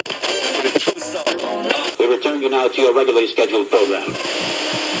you now to your regularly scheduled program.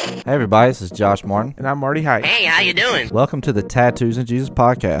 Hey everybody, this is Josh Martin. And I'm Marty Height. Hey, how you doing? Welcome to the Tattoos and Jesus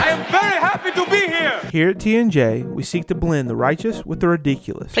podcast. I am very happy to be here. Here at T&J, we seek to blend the righteous with the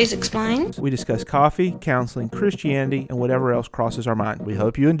ridiculous. Please explain. We discuss coffee, counseling, Christianity, and whatever else crosses our mind. We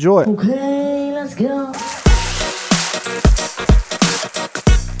hope you enjoy it. Okay, let's go.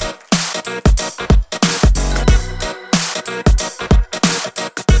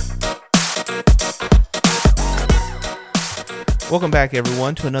 Welcome back,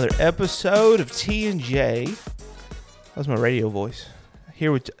 everyone, to another episode of T&J. That was my radio voice. Here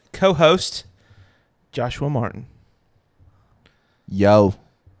with co-host Joshua Martin. Yo,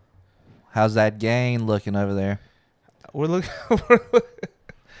 how's that gain looking over there? We're looking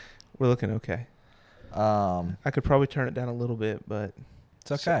okay. I could probably turn it down a little bit, but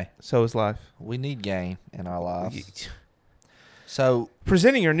It's okay. so is life. We need gain in our lives. So,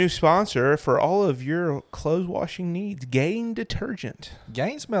 Presenting your new sponsor for all of your clothes washing needs, Gain Detergent.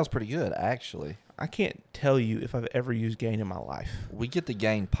 Gain smells pretty good, actually. I can't tell you if I've ever used Gain in my life. We get the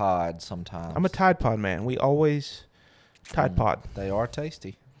Gain pod sometimes. I'm a Tide Pod man. We always Tide Pod. They are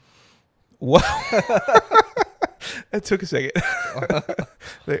tasty. What? That took a second.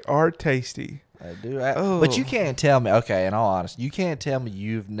 They are tasty. They do. But you can't tell me, okay, in all honesty, you can't tell me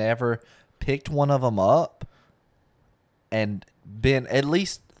you've never picked one of them up and been at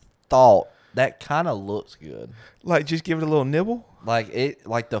least thought that kind of looks good. Like, just give it a little nibble? Like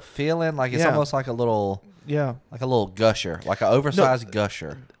the feeling, like it's Yeah. almost like a little gusher, like an oversized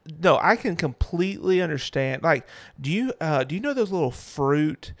gusher. No, I can completely understand. Like, do you know those little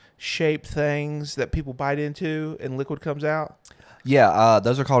fruit shaped things that people bite into and liquid comes out? Yeah,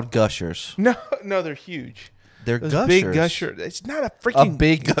 those are called gushers. No, they're huge. They're Those gushers. big gusher. It's not a A freaking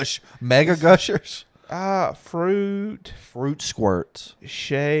big gush, mega gushers. Fruit Fruit squirts.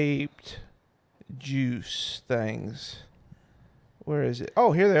 shaped juice things. Where is it?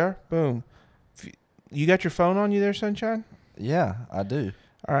 Oh, here they are. Boom. You got your phone on you there, Sunshine? Yeah, I do.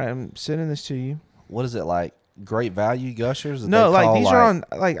 All right, I'm sending this to you. What is it, like Great Value gushers? that No, they like call, these are on.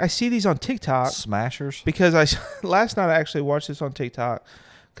 Like, I see these on TikTok smashers. because last night I actually watched this on TikTok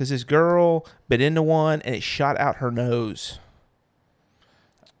because this girl bit into one and it shot out her nose.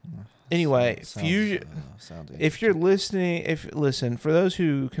 Anyway, Fusion. If you're listening, listen, for those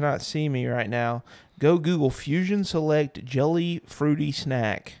who cannot see me right now, go Google Fusion Select Jelly Fruity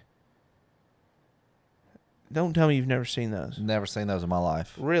Snack. Don't tell me you've never seen those. Never seen those in my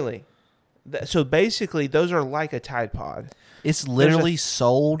life. Really? So basically, those are like a Tide Pod. It's literally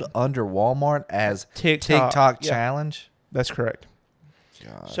sold under Walmart as TikTok yeah. challenge. That's correct.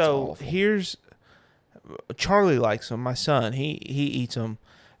 God, that's So awful. here's Charlie likes them. My son, he eats them.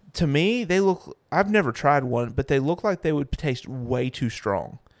 To me, they look. I've never tried one, but they look like they would taste way too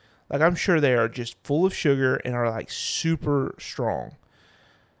strong. Like, I'm sure they are just full of sugar and are like super strong.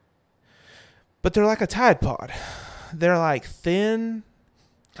 But they're like a Tide Pod. They're like thin.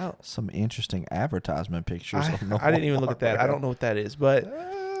 Some interesting advertisement pictures. I didn't even look at that. I don't know what that is,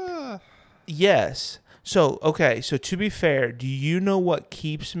 but yes. So, okay. So to be fair, do you know what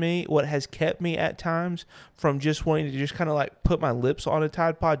has kept me at times from just wanting to just kind of like put my lips on a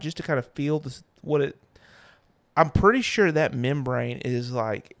Tide Pod just to kind of feel I'm pretty sure that membrane is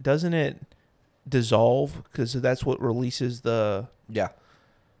like, doesn't it dissolve? Because that's what releases the. Yeah.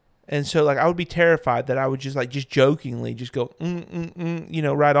 And so, like, I would be terrified that I would just jokingly just go,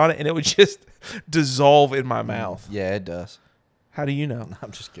 right on it, and it would just dissolve in my mouth. Yeah, it does. How do you know?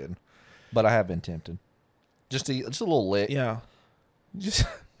 I'm just kidding. But I have been tempted. Just a little lick. Yeah. Just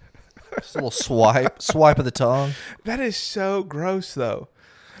a little swipe of the tongue. That is so gross, though.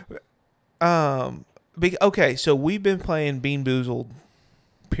 Okay, so we've been playing Bean Boozled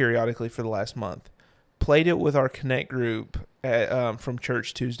periodically for the last month. Played it with our Connect group from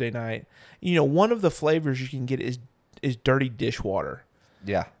church Tuesday night. You know, one of the flavors you can get is dirty dishwater.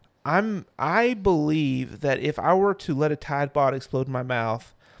 Yeah. I believe that if I were to let a Tide Pod explode in my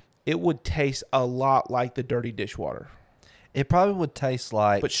mouth, it would taste a lot like the dirty dishwater. It probably would taste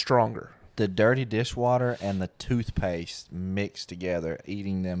like, but stronger. The dirty dishwater and the toothpaste mixed together,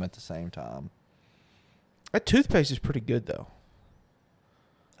 eating them at the same time. That toothpaste is pretty good, though.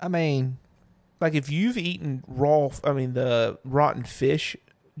 I mean, like, if you've eaten the rotten fish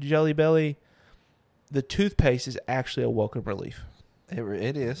Jelly Belly, the toothpaste is actually a welcome relief.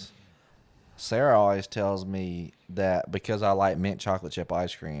 It is. Sarah always tells me that because I like mint chocolate chip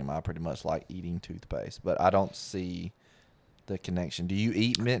ice cream, I pretty much like eating toothpaste, but I don't see the connection. Do you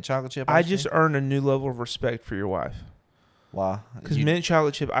eat mint chocolate chip ice cream? I just earned a new level of respect for your wife. Why? Because mint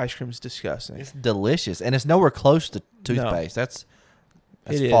chocolate chip ice cream is disgusting. It's delicious, and it's nowhere close to toothpaste. No.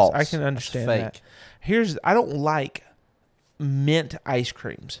 That's It is. false. I can That's understand fake. that. I don't like mint ice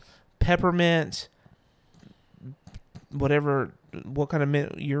creams. Peppermint, whatever, what kind of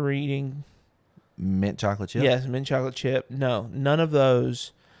mint you're eating. Mint chocolate chip. Yes, mint chocolate chip. No, none of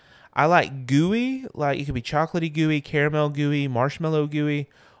those. I like gooey, like it could be chocolatey gooey, caramel gooey, marshmallow gooey,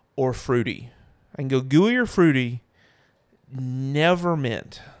 or fruity. I can go gooey or fruity, never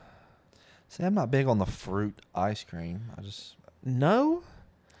mint. See, I'm not big on the fruit ice cream. I just No?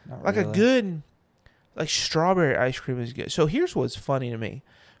 not Like really. a good, like strawberry ice cream is good. So here's what's funny to me.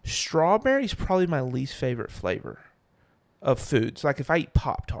 Strawberry is probably my least favorite flavor of foods. Like if I eat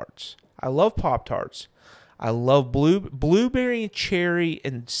Pop-Tarts. I love Pop-Tarts. I love blueberry, cherry,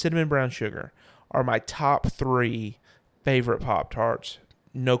 and cinnamon brown sugar are my top 3 favorite Pop-Tarts.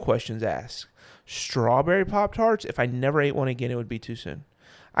 No questions asked. Strawberry Pop-Tarts, if I never ate one again, it would be too soon.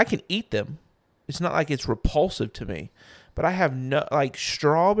 I can eat them. It's not like it's repulsive to me. But I have no, like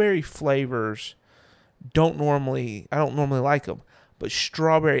strawberry flavors I don't normally like them. But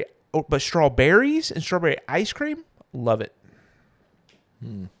strawberries and strawberry ice cream, love it.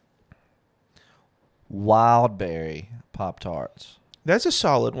 Wild berry Pop-Tarts. That's a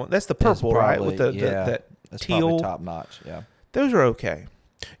solid one. That's the purple, right? With the that That's teal. probably top notch. Yeah. Those are okay.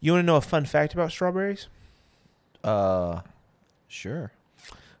 You want to know a fun fact about strawberries? Sure.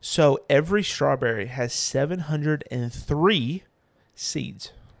 So every strawberry has 703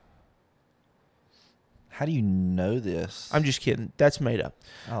 seeds. How do you know this? I'm just kidding. That's made up.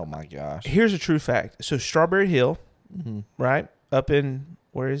 Oh my gosh. Here's a true fact. So Strawberry Hill, Mm-hmm. right? Up in,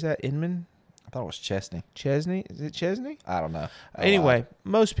 where is that? Inman? I thought it was Chesney. Chesney? Is it Chesney? I don't know. Oh, Anyway,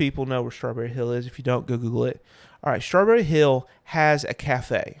 most people know where Strawberry Hill is. If you don't, go Google it. All right, Strawberry Hill has a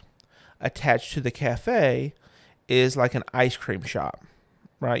cafe. Attached to the cafe is like an ice cream shop,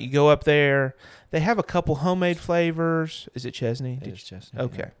 right? You go up there. They have a couple homemade flavors. Is it Chesney? it is Chesney.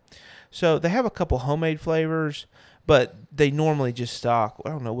 Okay. So they have a couple homemade flavors, but they normally just stock, I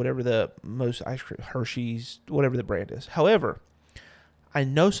don't know, whatever the most ice cream, Hershey's, whatever the brand is. However, I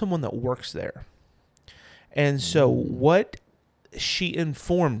know someone that works there. And so what she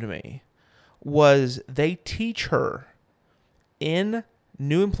informed me was they teach her in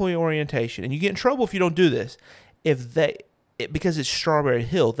new employee orientation, and you get in trouble if you don't do this, because it's Strawberry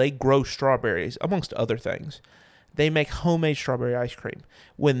Hill, they grow strawberries, amongst other things. They make homemade strawberry ice cream.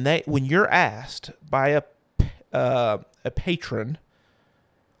 When you're asked by a patron,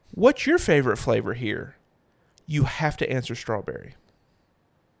 what's your favorite flavor here? You have to answer strawberry.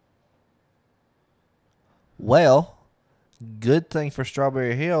 Well, good thing for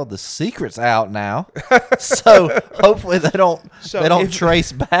Strawberry Hill, the secret's out now. So hopefully they don't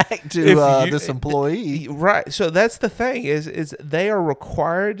trace back to this employee. Right. So that's the thing is they are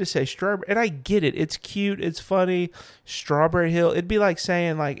required to say strawberry. And I get it. It's cute. It's funny. Strawberry Hill. It'd be like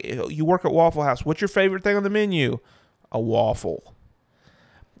saying, like, you work at Waffle House. What's your favorite thing on the menu? A waffle.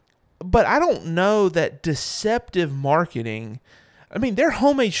 But I don't know that deceptive marketing. I mean, their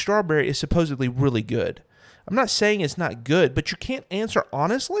homemade strawberry is supposedly really good. I'm not saying it's not good, but you can't answer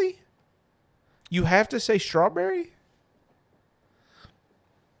honestly. You have to say strawberry.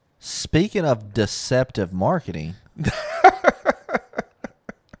 Speaking of deceptive marketing,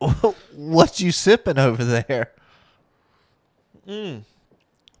 what you sipping over there?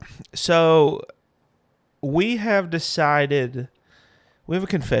 So we have decided we have a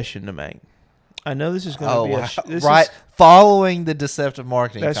confession to make. I know this is going to be right. Following the deceptive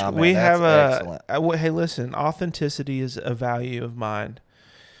marketing comment. We have excellent. Hey, listen, authenticity is a value of mine.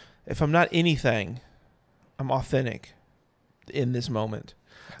 If I'm not anything, I'm authentic in this moment.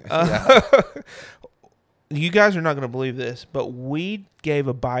 You guys are not going to believe this, but we gave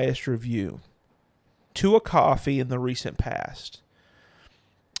a biased review to a coffee in the recent past.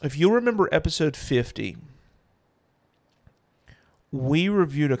 If you remember episode 50, we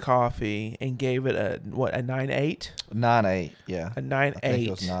reviewed a coffee and gave it a 9.8? 9.8, yeah. A 9.8. I think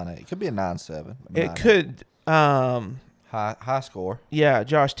it was 9.8. It could be a 9.7. It could. High score. Yeah,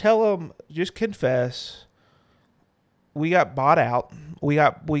 Josh, tell them, just confess. We got bought out. We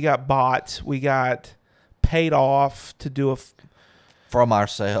got bought. We got paid off to do from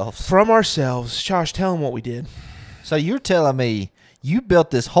ourselves. Josh, tell them what we did. So you're telling me you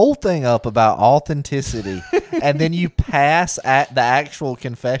built this whole thing up about authenticity, and then you pass at the actual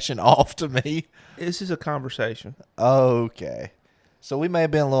confession off to me? This is a conversation. Okay. So we may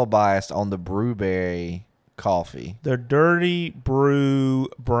have been a little biased on the Brewberry coffee. The Dirty Brew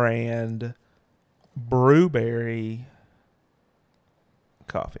brand Brewberry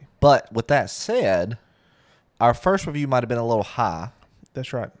coffee. But with that said, our first review might have been a little high,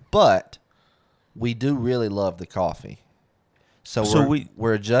 That's right. but we do really love the coffee. So, So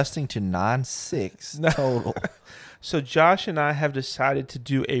we're adjusting to 9.6 No. total. So Josh and I have decided to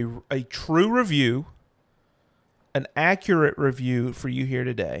do a true review, an accurate review for you here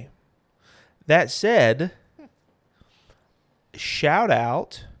today. That said, shout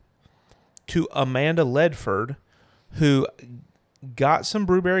out to Amanda Ledford, who got some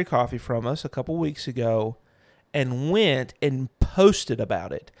Brewberry coffee from us a couple weeks ago and went and posted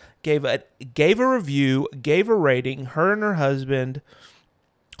about it. Gave a review, gave a rating, her and her husband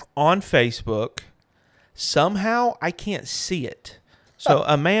on Facebook. Somehow I can't see it. So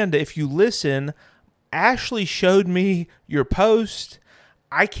Amanda, if you listen, Ashley showed me your post.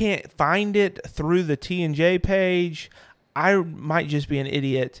 I can't find it through the T&J page. I might just be an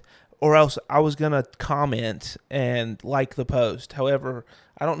idiot, or else I was going to comment and like the post. However,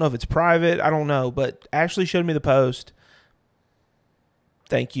 I don't know if it's private. I don't know, but Ashley showed me the post.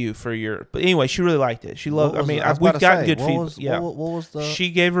 Thank you for your. But anyway, she really liked it. She loved. I mean, we've gotten good feedback. Yeah, what was the? She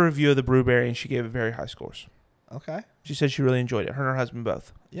gave a review of the Brewberry and she gave it very high scores. Okay. She said she really enjoyed it. Her and her husband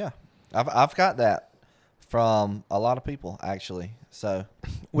both. Yeah, I've got that from a lot of people actually. So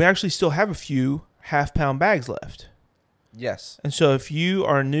We actually still have a few half-pound bags left. yes, And so if you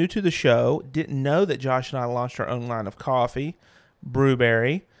are new to the show, didn't know that Josh and I launched our own line of coffee,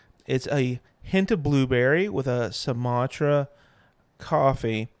 Brewberry. It's a hint of blueberry with a Sumatra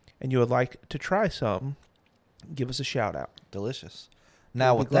coffee, and you would like to try some, give us a shout out. delicious.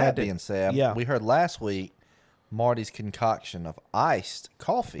 Now We'll be with that glad to- being said, yeah. we heard last week Marty's concoction of iced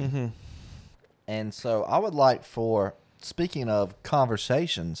coffee, Mm-hmm. and so I would like for, speaking of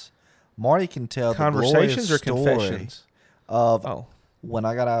conversations, Marty can tell Conversations the or glorious story confessions? of Oh, when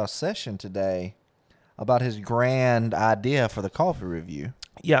I got out of session today about his grand idea for the coffee review.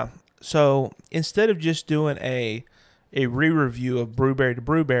 yeah. So instead of just doing a re-review of Brewberry to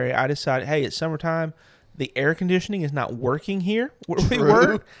Brewberry, I decided, hey, it's summertime. The air conditioning is not working here where we True.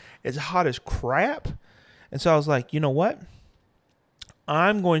 were. It's hot as crap. And so I was like, you know what?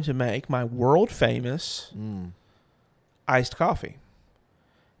 I'm going to make my world famous iced coffee.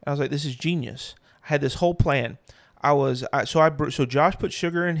 I was like, this is genius. I had this whole plan. So Josh put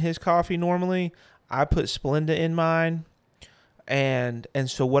sugar in his coffee normally. I put Splenda in mine. And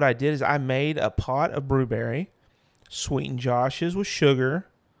so what I did is I made a pot of Brewberry, sweetened Josh's with sugar.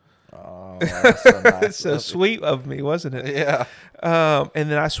 Oh, that's so nice. It's so sweet of me, wasn't it? Yeah.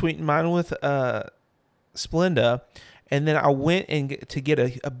 And then I sweetened mine with Splenda. And then I went to get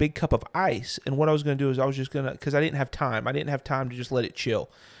a big cup of ice. And what I was going to do is I was just going to, because I didn't have time. I didn't have time to just let it chill.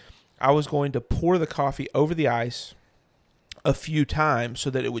 I was going to pour the coffee over the ice a few times so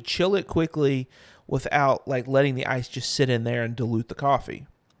that it would chill it quickly without like letting the ice just sit in there and dilute the coffee.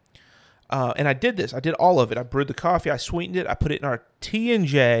 And I did this. I did all of it. I brewed the coffee. I sweetened it. I put it in our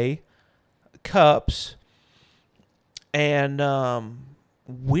T&J cups. And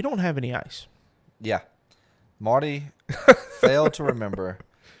we don't have any ice. Yeah. Marty failed to remember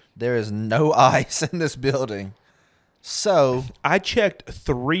there is no ice in this building. So, I checked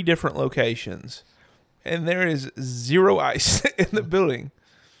 3 different locations, and there is 0 ice in the building.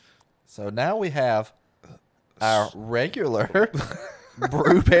 so now we have our regular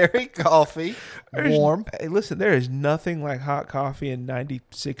Brewberry coffee, warm. Hey, listen, there is nothing like hot coffee in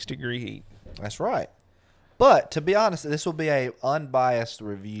 96-degree heat. That's right. But to be honest, this will be a unbiased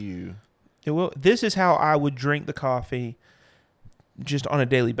review. This is how I would drink the coffee just on a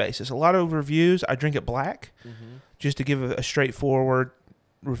daily basis. A lot of reviews, I drink it black just to give a straightforward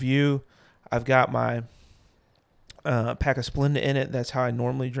review. I've got my pack of Splenda in it. That's how I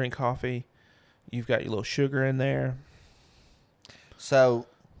normally drink coffee. You've got your little sugar in there. So,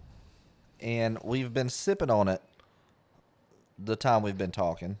 and we've been sipping on it the time we've been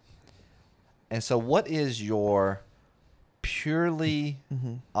talking. And so what is your purely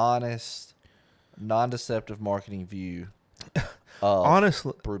honest, non-deceptive marketing view of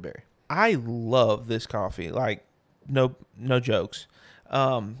Honestly, Brewberry? I love this coffee. Like, no jokes.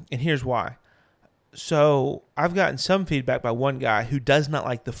 And here's why. So I've gotten some feedback by one guy who does not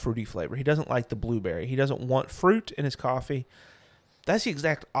like the fruity flavor. He doesn't like the blueberry. He doesn't want fruit in his coffee. That's the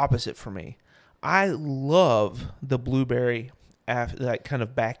exact opposite for me. I love the blueberry, like kind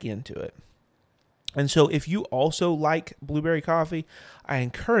of back into it. And so if you also like blueberry coffee, I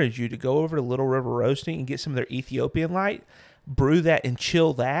encourage you to go over to Little River Roasting and get some of their Ethiopian Light, brew that and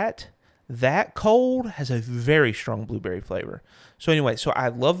chill that. That cold has a very strong blueberry flavor. So anyway, so I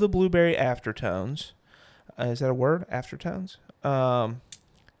love the blueberry aftertones. Is that a word? Aftertones?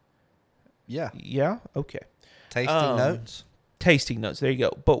 Yeah. Yeah? Okay. Tasting notes. Tasting notes. There you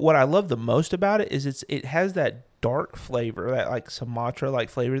go. But what I love the most about it is it has that dark flavor, that like Sumatra like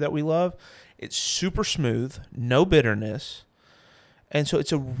flavor that we love. It's super smooth, no bitterness. And so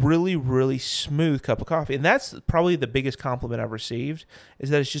it's a really, really smooth cup of coffee. And that's probably the biggest compliment I've received, is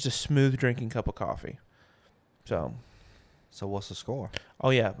that it's just a smooth drinking cup of coffee. So, what's the score? oh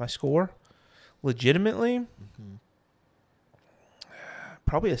yeah, my score, legitimately,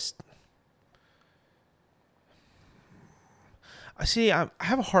 probably I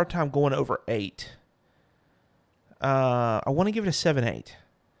have a hard time going over 8. I want to give it a 7-8.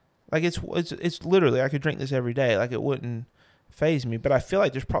 Like it's literally, I could drink this every day. Like it wouldn't faze me. But I feel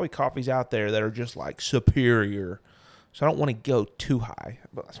like there's probably coffees out there that are just like superior. So I don't want to go too high.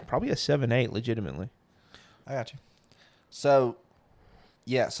 But it's probably a 7-8 legitimately. I got you. So,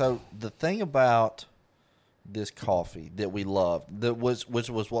 yeah. So the thing about this coffee that we loved, which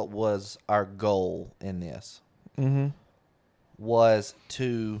was what was our goal in this, was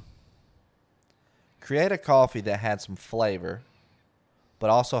to create a coffee that had some flavor, but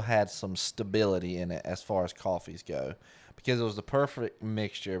also had some stability in it as far as coffees go, because it was the perfect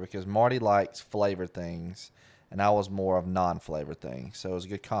mixture. Because Marty likes flavored things, and I was more of non-flavored things, so it was a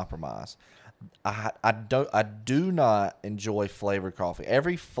good compromise. I do not enjoy flavored coffee.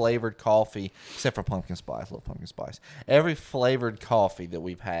 Every flavored coffee, except for pumpkin spice, I love pumpkin spice. Every flavored coffee that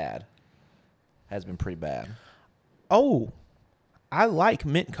we've had has been pretty bad. Oh, I like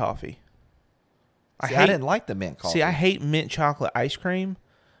mint coffee. I didn't like the mint coffee. See, I hate mint chocolate ice cream,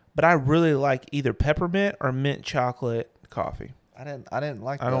 but I really like either peppermint or mint chocolate coffee. I didn't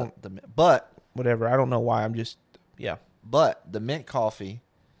like I don't- the mint. But Whatever. I don't know why. I'm just, yeah. the mint coffee,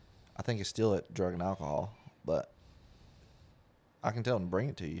 I think, is still at Drug and Alcohol. But I can tell them to bring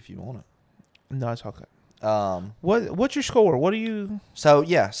it to you if you want it. No, it's okay. What's your score? What do you? So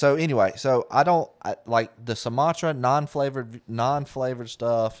anyway, I like the Sumatra non-flavored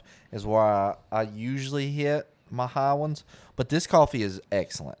stuff is where I usually hit my high ones, but this coffee is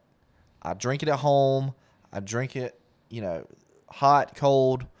excellent. I drink it at home. I drink it, hot,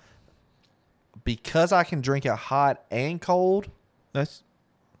 cold. Because I can drink it hot and cold, That's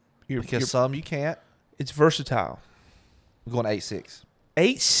because some you can't. it's versatile. We're going 8.6.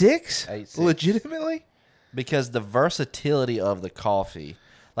 8.6? 8.6. Legitimately? Because the versatility of the coffee,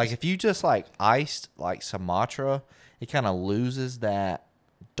 like if you just like iced like Sumatra, it kind of loses that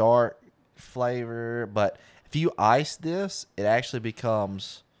dark flavor. But if you ice this, it actually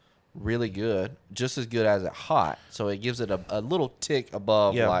becomes really good, just as good as it hot. So it gives it a little tick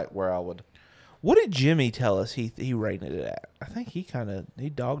above like where I would. What did Jimmy tell us he rated it at? I think he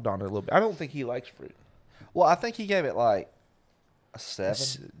dogged on it a little bit. I don't think he likes fruit. Well, I think he gave it like a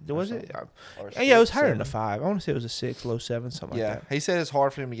 7. Was it? Or Yeah, it was 6, higher than 7. a 5. I want to say it was a 6, low 7, something Yeah, like that. he said it's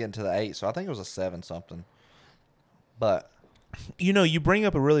hard for him to get into the 8, so I think it was a 7 something. But You bring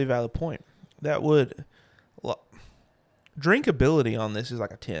up a really valid point. That would drinkability on this is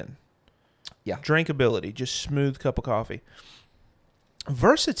like a 10. Yeah. Drinkability, just smooth cup of coffee.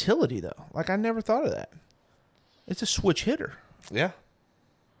 Versatility though, like I never thought of that. It's a switch hitter. yeah,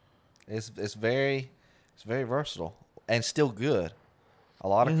 it's very versatile and still good. A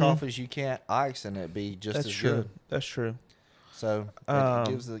lot of coffees you can't ice and it be just That's as true. good. That's true. So it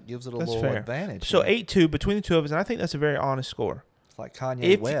gives it a That's little fair. advantage. So you know? 8-2 between the two of us, and I think that's a very honest score. It's like Kanye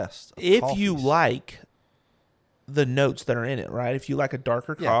If West. of if you coffees. like the notes that are in it, right? If you like a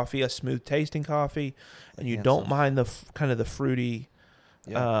darker Yeah. coffee, a smooth tasting coffee, and you And don't some- mind the kind of the fruity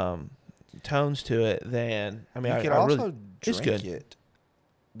Yeah. tones to it, then I mean, you I can really, also it's drink good. it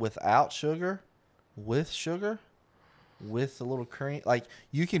without sugar, with sugar, with a little cream. Like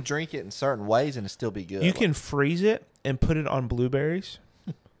you can drink it in certain ways and it still be good. You can freeze it and put it on blueberries.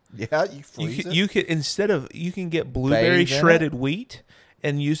 yeah, you freeze it. You can you can get blueberry Bathe in shredded wheat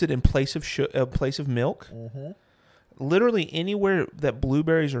and use it in place of milk. Mm-hmm. Literally anywhere that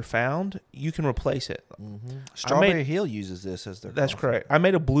blueberries are found, you can replace it. Strawberry Hill uses this as their. That's coffee. correct. I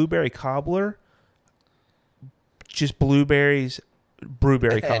made a blueberry cobbler. Just blueberries,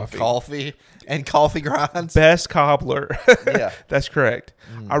 blueberry coffee. And coffee grinds. Best cobbler. Yeah. That's correct.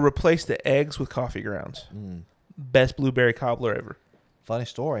 I replaced the eggs with coffee grounds. Best blueberry cobbler ever. Funny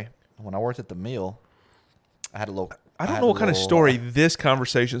story. When I worked at the mill, I had a little. I don't had know a what kind of little, story this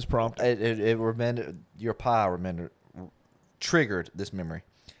conversation's prompted. It remembered your pie. Triggered this memory,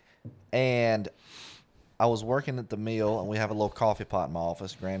 and I was working at the mill, and we have a little coffee pot in my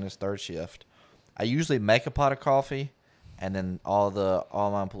office. Granted, it's third shift. I usually make a pot of coffee, and then all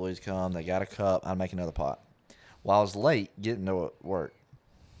my employees come. They got a cup. I make another pot. Well, I was late getting to work,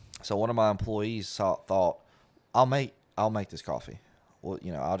 so one of my employees thought, I'll make this coffee. Well,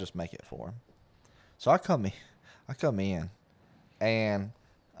 I'll just make it for him. So I come in, and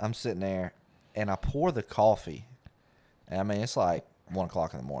I'm sitting there, and I pour the coffee. And I mean, it's like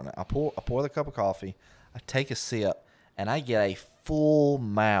 1:00 in the morning. I pour the cup of coffee. I take a sip, and I get a full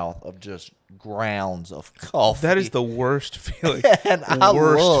mouth of just grounds of coffee. That is the worst feeling. And I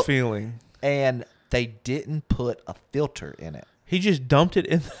worst looked, feeling. and they didn't put a filter in it. He just dumped it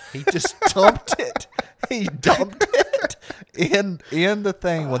in. He just dumped it. He dumped it in the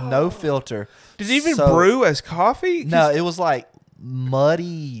thing with no filter. Did it even So- brew as coffee? 'Cause No, it was like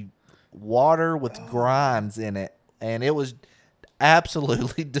muddy water with grinds in it, and it was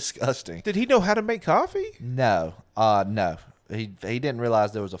absolutely disgusting. Did he know how to make coffee? No, no, he didn't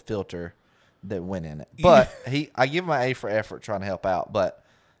realize there was a filter that went in it. But I give him an A for effort trying to help out. But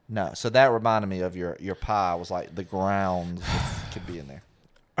no, so that reminded me of your pie was like the grounds could be in there.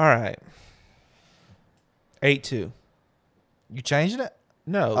 All right. 8-2. You changing it?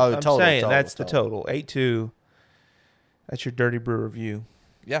 No, Oh, I'm total, saying total, that's the total. total. 8-2. That's your Dirty Brew review.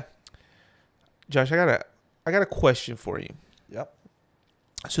 Yeah. Josh, I got a question for you. Yep.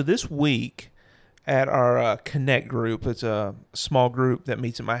 So this week at our Connect group, it's a small group that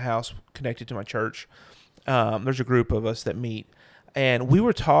meets at my house connected to my church. There's a group of us that meet, and we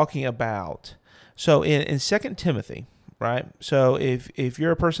were talking about, so in 2 Timothy, right? So if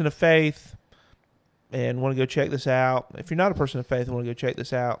you're a person of faith and want to go check this out, if you're not a person of faith and want to go check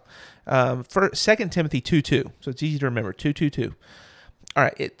this out, for 2 Timothy 2:2, so it's easy to remember, 2:2. All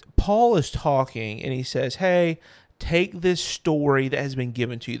right, Paul is talking, and he says, hey, take this story that has been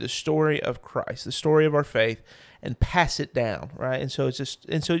given to you, the story of Christ, the story of our faith, and pass it down, right? And so he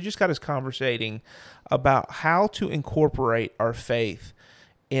just got us conversating about how to incorporate our faith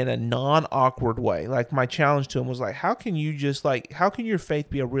in a non-awkward way. Like my challenge to him was like, how can your faith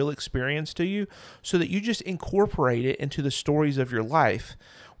be a real experience to you so that you just incorporate it into the stories of your life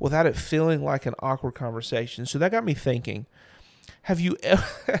without it feeling like an awkward conversation? So that got me thinking, I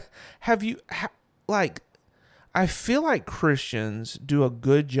feel like Christians do a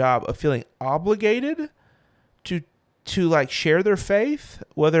good job of feeling obligated to like share their faith,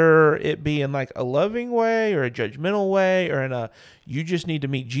 whether it be in like a loving way or a judgmental way or in a you just need to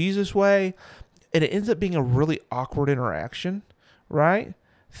meet Jesus way, and it ends up being a really awkward interaction, right?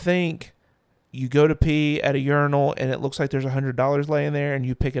 Think you go to pee at a urinal and it looks like there's $100 laying there, and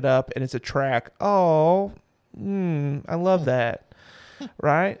you pick it up and it's a track. Oh, I love that,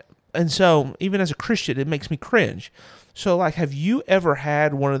 right? And so even as a Christian, it makes me cringe. So like, have you ever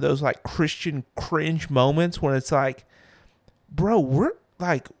had one of those like Christian cringe moments when it's like, bro,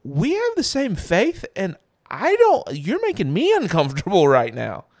 we have the same faith and you're making me uncomfortable right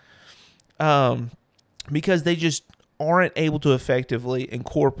now. Because they just aren't able to effectively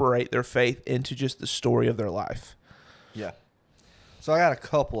incorporate their faith into just the story of their life. Yeah. So I got a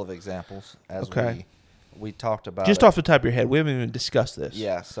couple of examples as Okay. we talked about Just it. off the top of your head, we haven't even discussed this.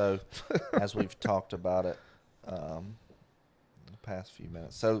 Yeah, so as we've talked about it in the past few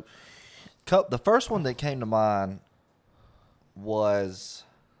minutes. So the first one that came to mind was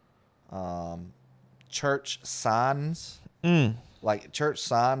church signs. Like church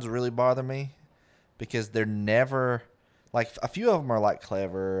signs really bother me because they're never, like a few of them are like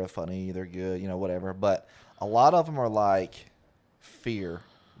clever, funny, they're good, whatever. But a lot of them are like fear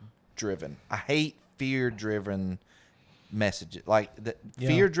driven. I hate fear driven messages. Like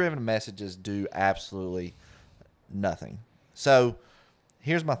fear driven messages do absolutely nothing. So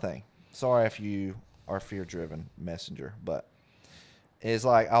here's my thing. Sorry if you are fear driven messenger, but it's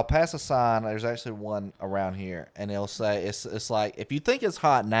like I'll pass a sign. There's actually one around here, and it'll say it's like, if you think it's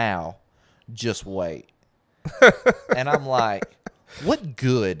hot now, just wait. And I'm like, what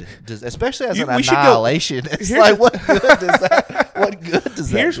good does, especially as an we should go- annihilation? It's Here's like, what good does that? What good does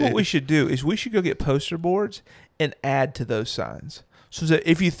that? Here's do? what we should do is we should go get poster boards and add to those signs. So that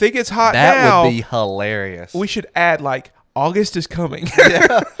if you think it's hot That now, would be hilarious. we should add like August is coming.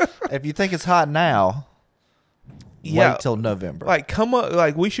 If you think it's hot now, Yeah. wait till November.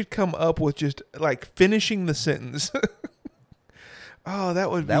 We should come up with just like finishing the sentence. Oh, that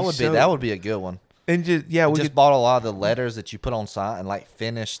would be a good one. and we Just could, bought a lot of the letters that you put on sign and like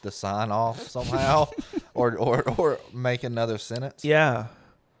finish the sign off somehow, or make another sentence. yeah.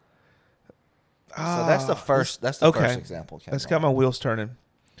 So that's the first. That's the okay. first example. That's got my wheels turning.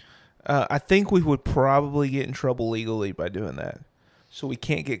 I think we would probably get in trouble legally by doing that. So we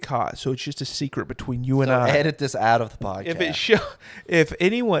can't get caught. So it's just a secret between you and So I. edit this out of the podcast.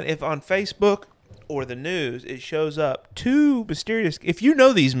 If on Facebook or the news it shows up two mysterious, if you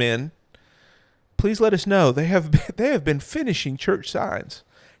know these men, please let us know. They have been finishing church signs.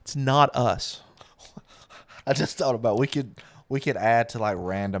 It's not us. I just thought about we could add to like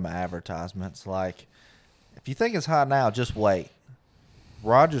random advertisements like, if you think it's hot now, just wait.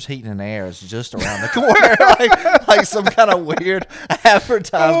 Rogers Heating and Air is just around the corner, like some kind of weird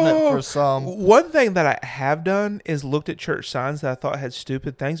advertisement for some. One thing that I have done is looked at church signs that I thought had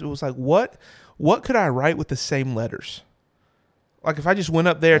stupid things. It was like, what could I write with the same letters? Like if I just went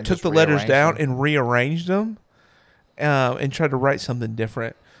up there, And took just the letters rearranged down, them? and rearranged them, and tried to write something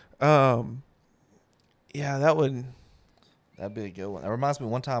different. Yeah, that would. That'd be a good one. It reminds me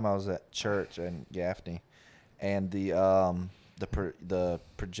one time I was at church in Gaffney, and the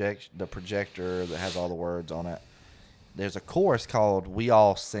projector that has all the words on it. There's a chorus called "We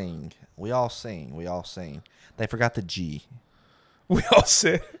All Sing." We all sing. We all sing. They forgot the G. We all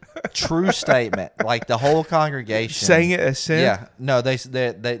said True statement. Like the whole congregation sang it as sin. Yeah. No, they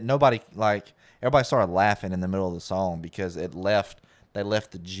nobody, like everybody started laughing in the middle of the song because they left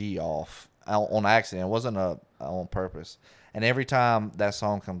the G off on accident. It wasn't on purpose. And every time that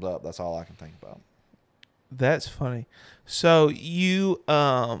song comes up, that's all I can think about. That's funny. So you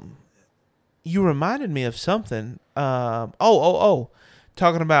reminded me of something.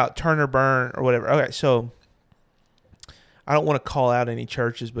 Talking about Turner Burn or whatever. Okay, so I don't want to call out any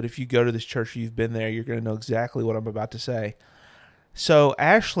churches, but if you go to this church or you've been there, you're going to know exactly what I'm about to say. So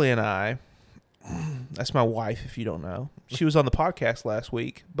Ashley and I, that's my wife if you don't know. She was on the podcast last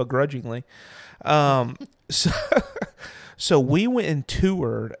week, begrudgingly. So we went and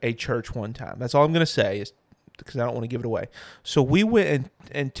toured a church one time. That's all I'm going to say is because I don't want to give it away. So we went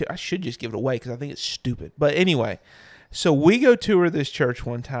and I should just give it away because I think it's stupid. But anyway, so we go tour this church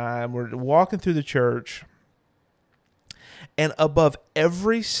one time. We're walking through the church, and above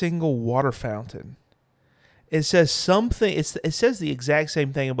every single water fountain, it says something. It says the exact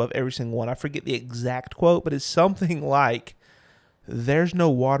same thing above every single one. I forget the exact quote, but it's something like, "There's no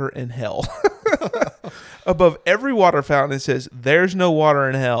water in hell." Above every water fountain, it says, "There's no water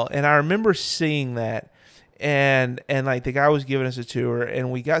in hell." And I remember seeing that, and like the guy was giving us a tour, and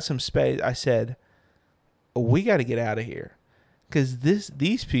we got some space. I said, "We got to get out of here, because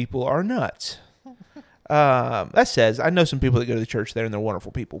these people are nuts." That says, I know some people that go to the church there, and they're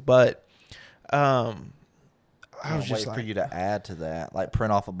wonderful people, but I was just wait like, for you to add to that, like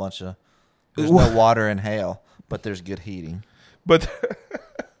print off a bunch of. There's no water in hell, but there's good heating. but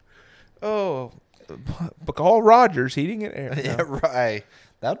but call Rogers Heating and Air. No. Yeah, right.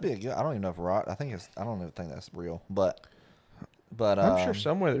 That'd be a good. I don't even know if I don't even think that's real, but I'm sure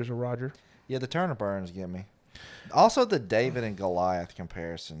somewhere there's a Roger. Yeah, the Turner Burns get me. Also, the David and Goliath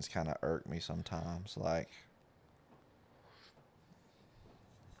comparisons kind of irk me sometimes. Like,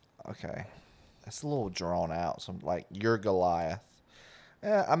 okay, that's a little drawn out. Some like your Goliath.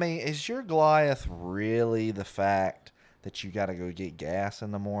 Yeah, I mean, is your Goliath really the fact that you got to go get gas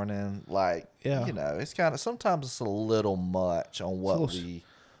in the morning? Like, Yeah. you know, it's kind of sometimes it's a little much on what we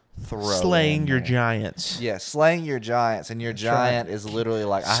throw. Slaying in your there. giants. Yeah, slaying your giants, and your giant is literally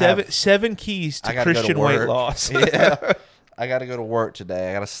like Seven keys I to gotta go to Christian weight work. loss. Yeah, I got to go to work today.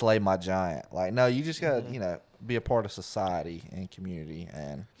 I got to slay my giant. Like, no, you just got to, be a part of society and community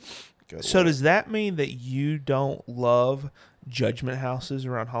and go to So work. does that mean that you don't love judgment houses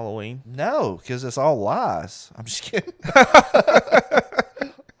around Halloween? No, because it's all lies. I'm just kidding. I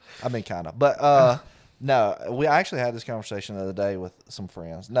mean, kind of. But, no, we actually had this conversation the other day with some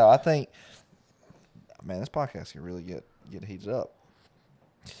friends. No, I think, man, this podcast can really get heated up.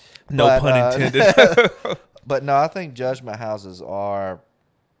 No But, pun intended. But no, I think judgment houses are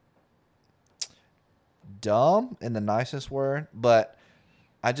dumb in the nicest word, but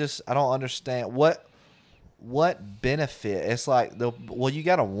I don't understand what benefit. It's like you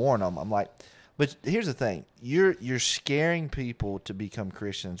got to warn them. I'm like, but here's the thing: you're scaring people to become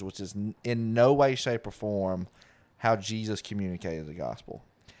Christians, which is in no way, shape, or form how Jesus communicated the gospel.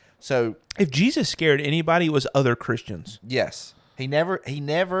 So If Jesus scared anybody, it was other Christians. yes, he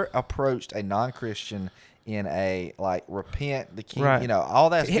never approached a non-Christian in a like repent the king. Right. All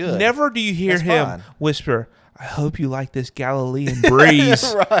that's good. Never do you hear That's him fine. whisper, "I hope you like this Galilean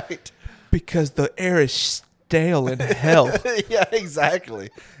breeze Right. because the air is stale in hell." Yeah, exactly.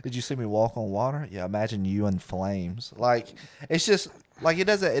 Did you see me walk on water? Yeah, imagine you in flames. Like, it's just like it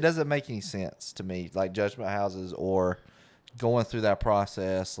doesn't make any sense to me. Like judgment houses or going through that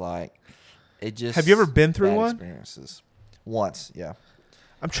process. Like, it just. Have you ever been through bad one? Experiences. Once, yeah.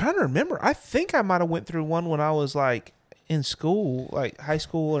 I'm trying to remember. I think I might have went through one when I was like in school, like high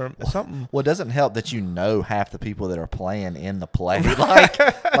school or something. Well, it doesn't help that you know half the people that are playing in the play.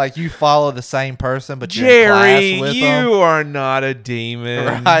 Like you follow the same person, but you're in Jerry, class with you them. are not a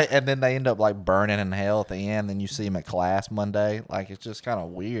demon. Right, and then they end up like burning in hell at the end. Then you see them at class Monday. Like, it's just kind of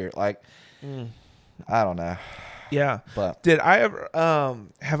weird. Like, I don't know. Yeah. But Did I ever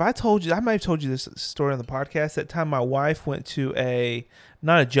have I told you I might have told you this story on the podcast. That time my wife went to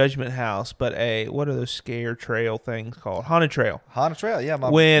not a judgment house, but what are those scare trail things called? Haunted trail. Haunted Trail, yeah. My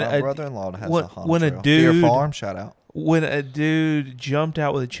brother-in-law has when- a Haunted when a Trail. Deer dude- Farm, shout out. When a dude jumped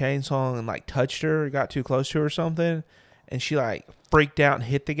out with a chainsaw and like touched her, got too close to her or something, and she like freaked out and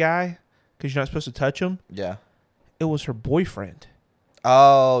hit the guy because you're not supposed to touch him. Yeah. It was her boyfriend.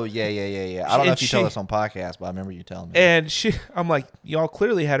 Oh, yeah. I don't know if you told she- us on podcast, but I remember you telling me. And I'm like, y'all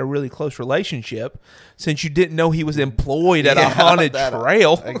clearly had a really close relationship since you didn't know he was employed at a haunted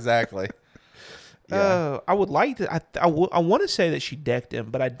trail. Exactly. Yeah. I would like to. I want to say that she decked him,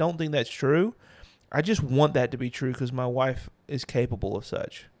 but I don't think that's true. I just want that to be true because my wife is capable of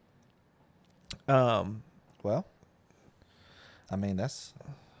such. Well, I mean, that's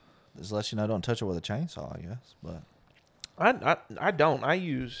just lets you know don't touch her with a chainsaw, I guess. But I don't. I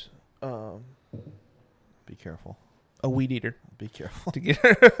use be careful. a weed eater Be careful. to get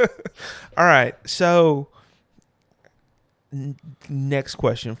her. All right. So, next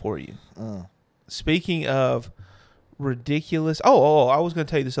question for you. Speaking of ridiculous. Oh, I was going to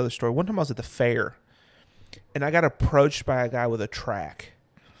tell you this other story. One time I was at the fair, and I got approached by a guy with a track.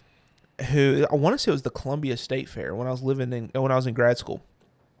 Who I want to say it was the Columbia State Fair when I was in grad school.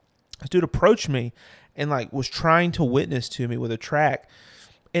 This dude approached me and like was trying to witness to me with a track,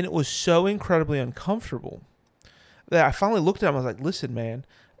 and it was so incredibly uncomfortable that I finally looked at him. I was like, "Listen, man,"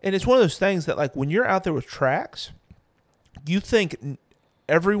 and it's one of those things that like when you're out there with tracks, you think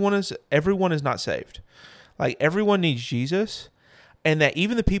everyone is not saved, like everyone needs Jesus, and that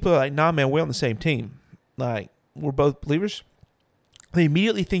even the people are like, "Nah, man, we're on the same team, like we're both believers." They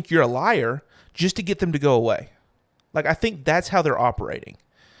immediately think you're a liar just to get them to go away. Like, I think that's how they're operating.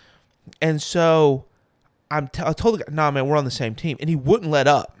 And so I told the guy, nah, man, we're on the same team. And he wouldn't let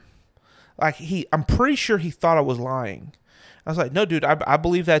up. Like, I'm pretty sure he thought I was lying. I was like, no, dude, I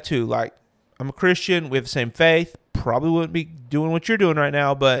believe that too. Like, I'm a Christian. We have the same faith. Probably wouldn't be doing what you're doing right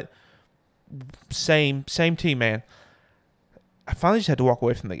now, but same team, man. I finally just had to walk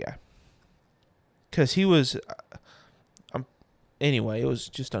away from the guy. Because he was... Anyway, it was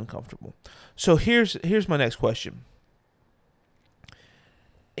just uncomfortable. So here's my next question.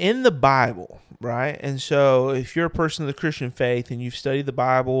 In the Bible, right? And so if you're a person of the Christian faith and you've studied the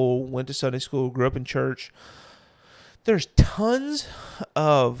Bible, went to Sunday school, grew up in church, there's tons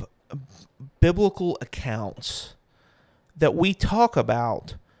of biblical accounts that we talk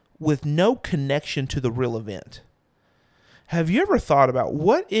about with no connection to the real event. Have you ever thought about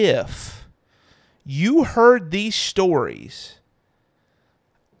what if you heard these stories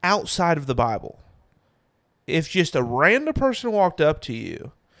outside of the Bible? If just a random person walked up to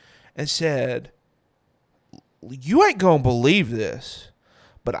you and said, you ain't gonna believe this,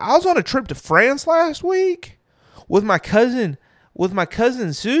 but I was on a trip to France last week with my cousin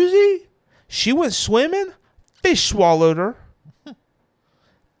Susie. She went swimming, fish swallowed her.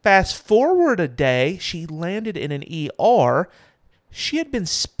 Fast forward a day, she landed in an ER. She had been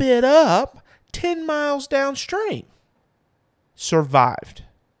spit up 10 miles downstream. Survived.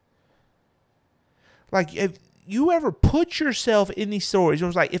 Like, if you ever put yourself in these stories, it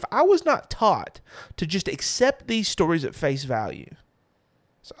was like, if I was not taught to just accept these stories at face value.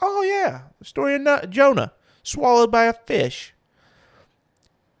 So, oh, yeah, the story of Jonah, swallowed by a fish.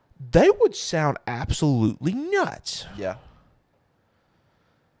 They would sound absolutely nuts. Yeah.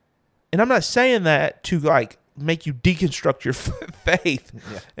 And I'm not saying that to, like, make you deconstruct your faith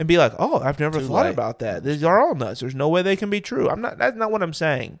and be like, oh, I've never thought about that. These are all nuts. There's no way they can be true. That's not what I'm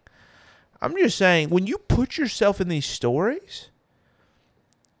saying. I'm just saying, when you put yourself in these stories,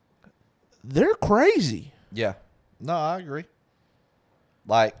 they're crazy. Yeah. No, I agree.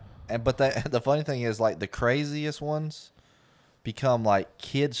 Like, but the funny thing is, like, the craziest ones become like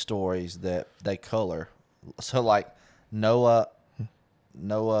kid stories that they color. So like Noah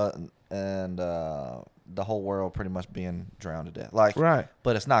and the whole world pretty much being drowned to death. Like, right.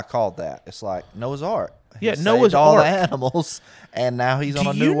 But it's not called that. It's like Noah's Ark. He Yeah, saved Noah's all Ark. the animals, and now he's on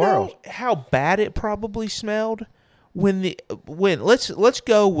a Do new you world. know how bad it probably smelled when let's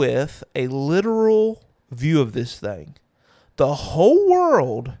go with a literal view of this thing. The whole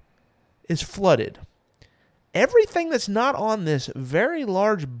world is flooded. Everything that's not on this very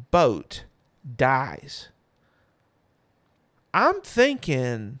large boat dies. I'm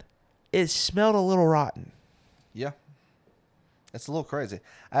thinking it smelled a little rotten. Yeah. It's a little crazy.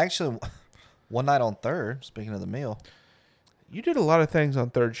 I actually, one night on third, speaking of the meal, You did a lot of things on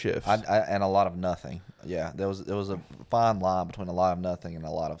third shift. and a lot of nothing. Yeah, there was a fine line between a lot of nothing and a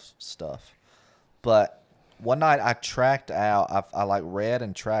lot of stuff. But one night I tracked out, I like read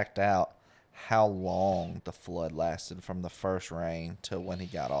and tracked out how long the flood lasted from the first rain to when he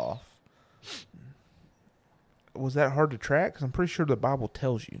got off. Was that hard to track? Because I'm pretty sure the Bible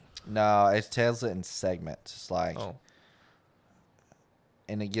tells you. No, it tells it in segments. It's like, Oh.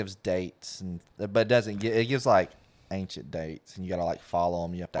 and it gives dates, but it doesn't give. It gives like ancient dates, and you gotta like follow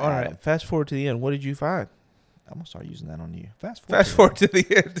them. You have to All add right. them. Fast forward to the end. What did you find? I'm gonna start using that on you. Fast Fast to the forward to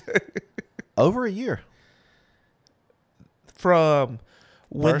the end. over a year. From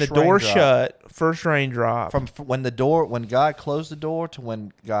when First the door raindrop. shut, first raindrop. From when God closed the door to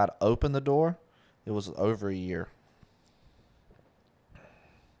when God opened the door, it was over a year.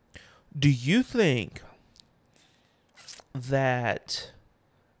 Do you think that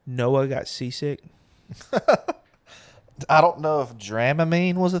Noah got seasick? I don't know if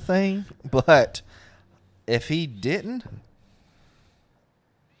Dramamine was a thing, but if he didn't,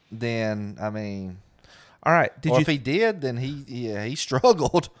 then I mean, All right. or if he did, then he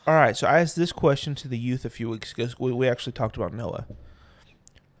struggled. All right. So I asked this question to the youth a few weeks ago. We actually talked about Noah.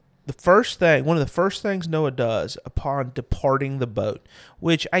 One of the first things Noah does upon departing the boat,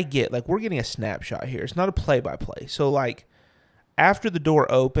 which I get, like we're getting a snapshot here. It's not a play-by-play. So like after the door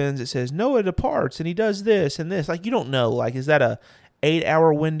opens, it says Noah departs and he does this and this. Like you don't know, like is that a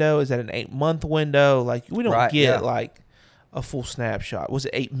 8-hour window? Is that an 8-month window? Like we don't Right, get yeah. like a full snapshot. Was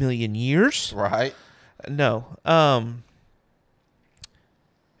it 8 million years? Right. No.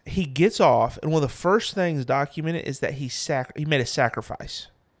 He gets off, and one of the first things documented is that he made a sacrifice.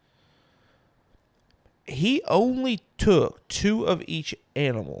 He only took 2 of each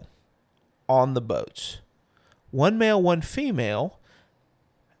animal on the boats. 1 male, 1 female.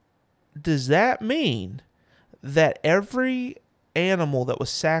 Does that mean that every animal that was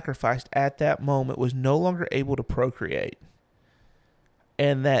sacrificed at that moment was no longer able to procreate?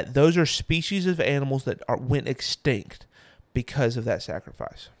 And that those are species of animals that went extinct because of that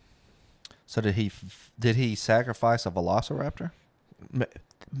sacrifice. So did he sacrifice a velociraptor?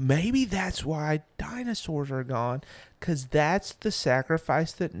 Maybe that's why dinosaurs are gone, because that's the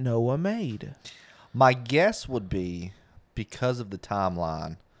sacrifice that Noah made. My guess would be because of the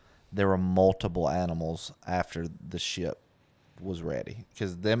timeline, there were multiple animals after the ship was ready.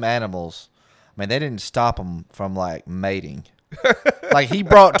 Because them animals, I mean, they didn't stop them from like mating. Like he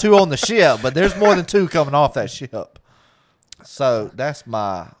brought 2 on the ship, but there's more than 2 coming off that ship. So that's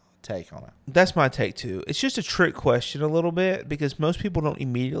my take on it. That's my take too. It's just a trick question a little bit because most people don't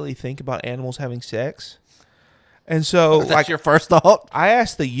immediately think about animals having sex. And so That's like your first thought? I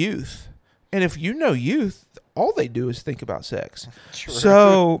asked the youth, and if you know youth, all they do is think about sex. True.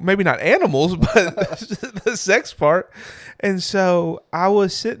 So maybe not animals, but the sex part. And so I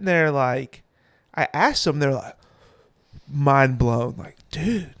was sitting there like, I asked them, they're like, mind blown. Like,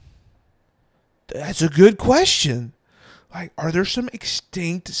 dude, that's a good question. Like, are there some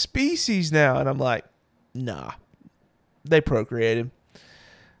extinct species now? And I'm like, nah, they procreated.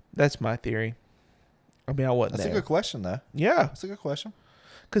 That's my theory. I mean, I wasn't That's there. a good question, though. Yeah. That's a good question.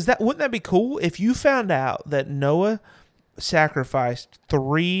 Because wouldn't that be cool if you found out that Noah sacrificed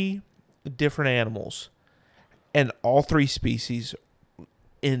 3 different animals and all 3 species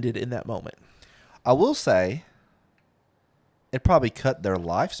ended in that moment? I will say it probably cut their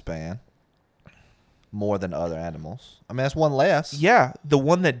lifespan more than other animals. I mean, that's one less. Yeah, the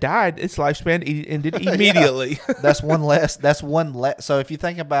one that died, its lifespan ended immediately. That's one less. That's one less. So if you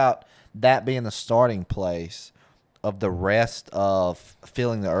think about that being the starting place of the rest of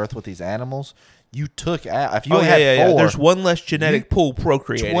filling the earth with these animals, you took out. If you only had 4, There's one less genetic pool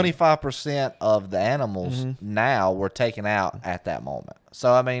procreating. 25% of the animals now were taken out at that moment.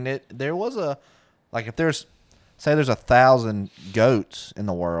 So I mean, there was a like if there's 1,000 goats in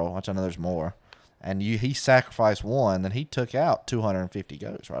the world, which I know there's more, and he sacrificed 1, then he took out 250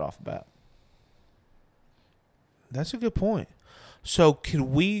 goats right off the bat. That's a good point. So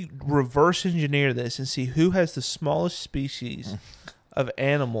can we reverse engineer this and see who has the smallest species of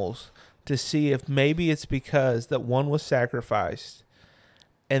animals to see if maybe it's because that one was sacrificed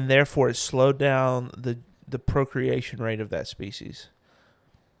and therefore it slowed down the procreation rate of that species?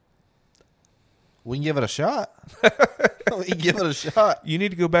 We can give it a shot. We can give it a shot. You need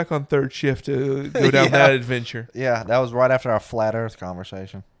to go back on third shift to go down that adventure. Yeah, that was right after our flat Earth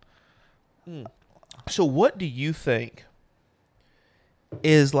conversation. So what do you think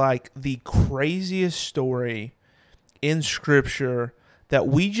is like the craziest story in Scripture that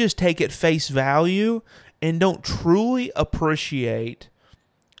we just take at face value and don't truly appreciate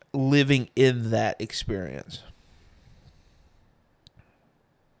living in that experience?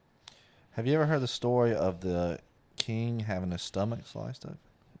 Have you ever heard the story of the king having his stomach sliced up?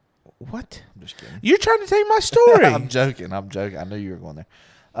 What? I'm just kidding. You're trying to tell my story. I'm joking. I knew you were going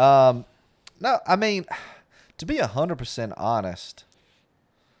there. No, I mean, to be 100% honest,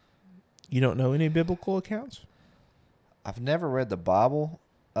 You don't know any biblical accounts? I've never read the Bible.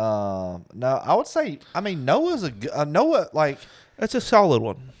 No, I would say, I mean, Noah's Noah, like, That's a solid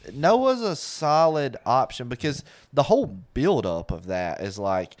one. Noah's a solid option because the whole buildup of that is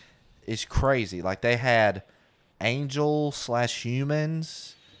crazy. Like, they had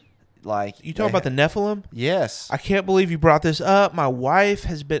angels/humans. Like, You talking about the Nephilim? Yes. I can't believe you brought this up. My wife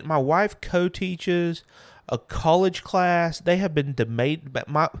co-teaches a college class. They have been debating.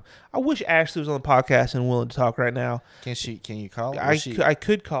 I wish Ashley was on the podcast and willing to talk right now. Can you call her? I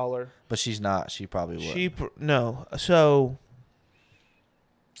could call her. But she's not. She probably would. No. So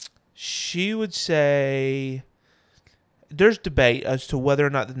she would say there's debate as to whether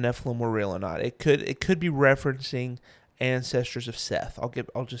or not the Nephilim were real or not. It could be referencing ancestors of Seth.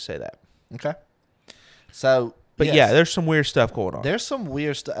 I'll just say that. Okay. So, But yes, yeah, there's some weird stuff going on. there's some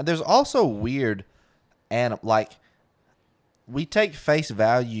weird stuff. There's also weird, like, we take face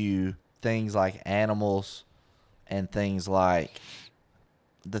value things like animals and things like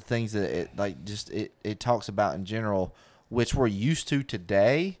the things that it talks about in general, which we're used to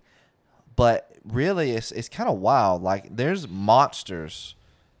today. But really, it's kind of wild. Like, there's monsters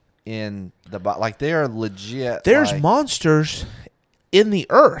in like, they're legit. There's like, monsters in the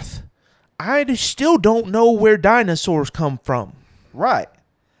earth. I still don't know where dinosaurs come from. right.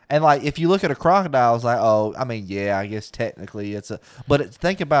 And, like, if you look at a crocodile, it's like, oh, I mean, yeah, I guess technically but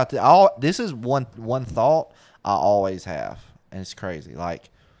think about this is one thought I always have, and it's crazy. Like,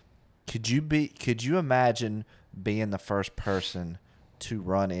 could you imagine being the first person to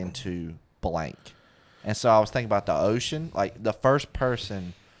run into blank? And so I was thinking about the ocean, like, the first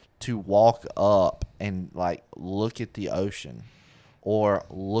person to walk up and, like, look at the ocean, or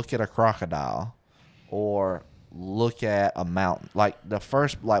look at a crocodile, or look at a mountain. Like, the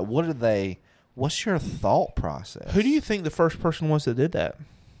first, like, what's your thought process? Who do you think the first person was that did that?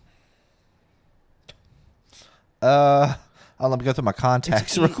 Let me go through my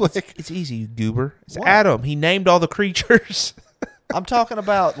contacts real quick. It's easy, you goober. It's What? Adam. He named all the creatures. I'm talking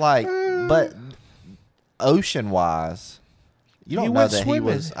about, like, but ocean-wise, you He don't know went that swimming.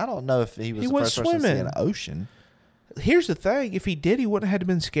 he was. I don't know if he was He the went first person to see swimming. an ocean. Here's the thing. If he did, he wouldn't have had to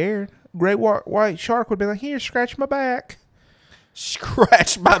been scared. Great white shark would have been like, here, scratch my back.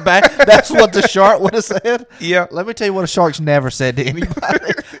 Scratch my back. That's what the shark would have said. Yeah. Let me tell you what a shark's never said to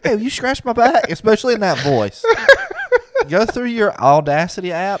anybody. Hey, you scratch my back, especially in that voice. Go through your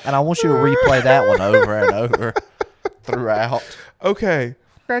Audacity app, and I want you to replay that one over and over throughout. Okay.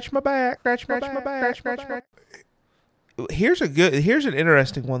 Scratch my back. Scratch my back. Scratch my back. Here's an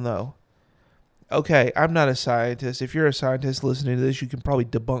interesting one, though. Okay, I'm not a scientist. If you're a scientist listening to this, you can probably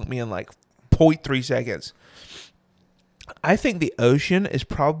debunk me in like 0.3 seconds. I think the ocean is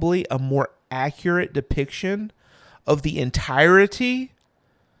probably a more accurate depiction of the entirety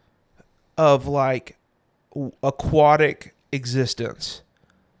of, like, aquatic existence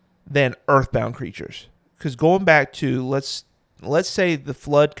than earthbound creatures. Because going back to, let's say the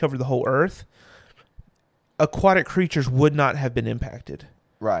flood covered the whole earth, aquatic creatures would not have been impacted.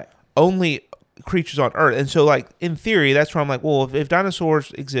 Right. Only creatures on Earth. And so, like, in theory, that's where I'm like, well, if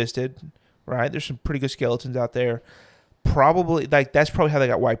dinosaurs existed, right, there's some pretty good skeletons out there. Probably, like, that's probably how they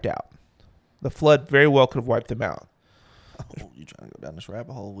got wiped out. The flood very well could have wiped them out. Oh, you trying to go down this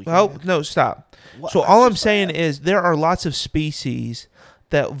rabbit hole? Oh, no, stop. What? So all I'm saying is there are lots of species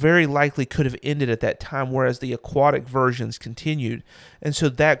that very likely could have ended at that time, whereas the aquatic versions continued. And so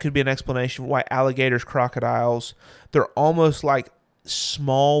that could be an explanation why alligators, crocodiles, they're almost like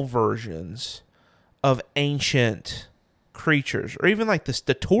small versions of ancient creatures, or even like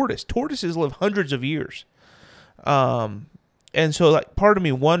the tortoise. Tortoises live hundreds of years. And so, like, part of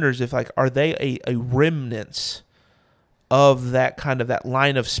me wonders if, like, are they a remnants of that kind of that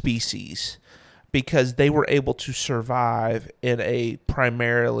line of species, because they were able to survive in a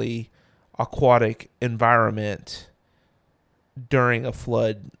primarily aquatic environment during a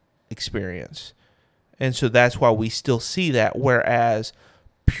flood experience. And so that's why we still see that, whereas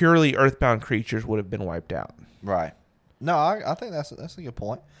purely earthbound creatures would have been wiped out. Right. No, I think that's a good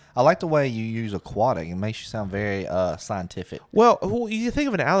point. I like the way you use aquatic. It makes you sound very scientific. Well, you think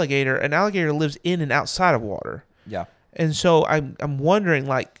of an alligator lives in and outside of water. Yeah. And so I'm wondering,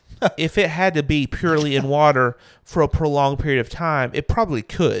 like, if it had to be purely in water for a prolonged period of time, it probably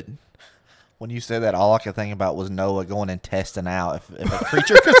could. When you said that, all I could think about was Noah going and testing out if a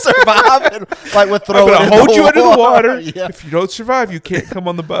creature could survive, and, like, would throw it I'm in gonna hold the you under the water. Yeah. If you don't survive, you can't come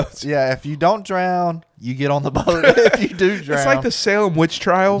on the boat. Yeah, if you don't drown, you get on the boat. If you do drown, It's like the Salem witch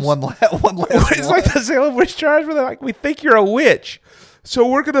trials. one last It's like the Salem witch trials where they're like, we think you're a witch. So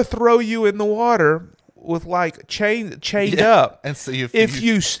we're gonna throw you in the water with like chained up, and see if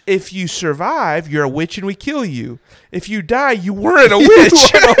you survive, you're a witch and we kill you. If you die, you weren't a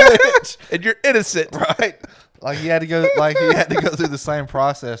witch, and you're innocent. right. Like he had to go through the same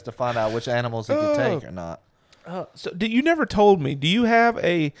process to find out which animals he could take or not. So you never told me. Do you have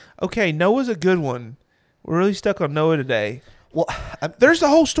okay, Noah's a good one. We're really stuck on Noah today. Well, There's the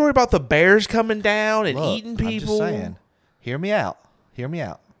whole story about the bears coming down and look, eating people. I'm just saying. Hear me out. Hear me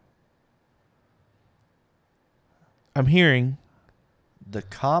out. I'm hearing. The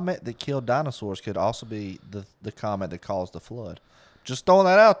comet that killed dinosaurs could also be the comet that caused the flood. Just throwing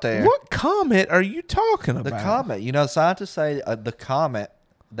that out there. What comet are you talking about? The comet. You know, scientists say the comet,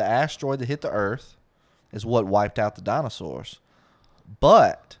 the asteroid that hit the Earth, is what wiped out the dinosaurs.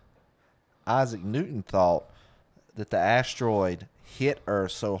 But Isaac Newton thought that the asteroid hit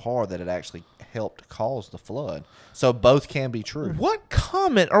Earth so hard that it actually helped cause the flood. So both can be true. What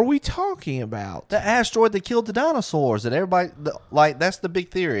comet are we talking about? The asteroid that killed the dinosaurs. That everybody that's the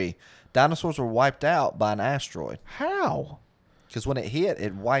big theory. Dinosaurs were wiped out by an asteroid. How? Because when it hit,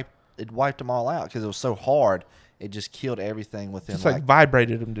 it wiped them all out. Because it was so hard, it just killed everything within. It's like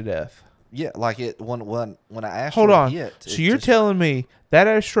vibrated them to death. Yeah, like it when an asteroid Hold on. hit. So you're telling me that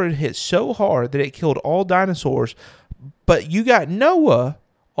asteroid hit so hard that it killed all dinosaurs, but you got Noah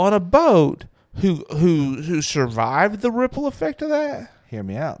on a boat who survived the ripple effect of that? Hear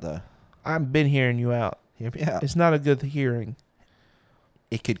me out, though. I've been hearing you out. Hear me out. It's not a good hearing.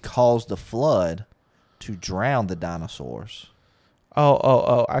 It could cause the flood to drown the dinosaurs.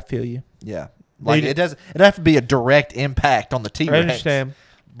 Oh, I feel you. Yeah, like it doesn't. It have to be a direct impact on the T-Rex. I understand.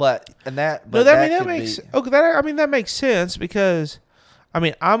 But that makes sense because,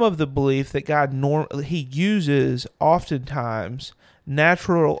 I'm of the belief that God He uses oftentimes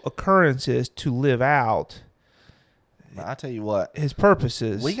natural occurrences to live out I tell you what, His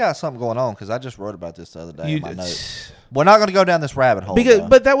purposes. we got something going on because I just wrote about this the other day in my notes. We're not going to go down this rabbit hole,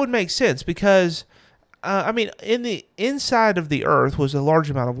 but that would make sense because, in the inside of the Earth was a large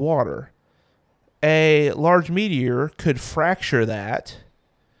amount of water. A large meteor could fracture that,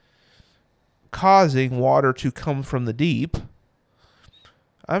 causing water to come from the deep.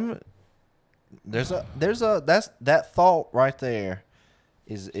 That thought right there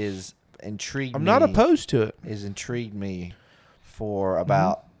is intrigued. I'm me, not opposed to it. Is intrigued me for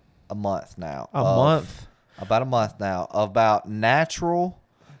about a month now. About a month now about natural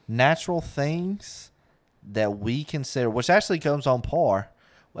things that we consider, which actually comes on par.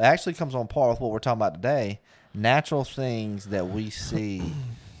 It actually comes on par with what we're talking about today. Natural things that we see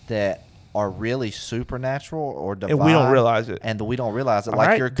that are really supernatural or divine, And we don't realize it. and we don't realize it. All Like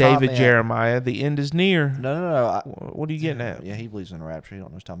right, your David comment, Jeremiah, the end is near. No. What are you getting at? Yeah, he believes in the rapture. He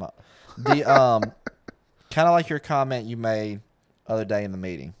don't know what he's talking about. The kind of like your comment you made other day in the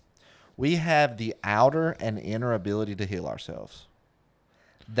meeting. We have the outer and inner ability to heal ourselves.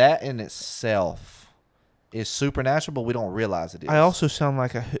 That in itself is supernatural, but we don't realize it is. I also sound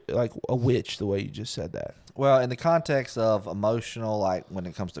like a witch the way you just said that. Well, in the context of emotional, like when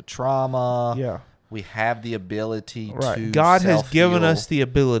it comes to trauma, Yeah. we have the ability Right. to God has given self-heal. us the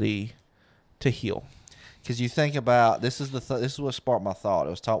ability to heal. Because you think about this is this is what sparked my thought.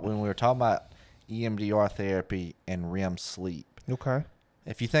 It was taught when we were talking about EMDR therapy and REM sleep. Okay.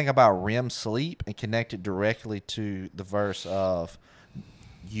 If you think about REM sleep and connect it directly to the verse of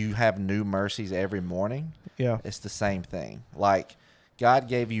you have new mercies every morning, Yeah. it's the same thing. Like God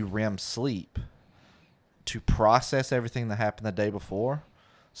gave you REM sleep to process everything that happened the day before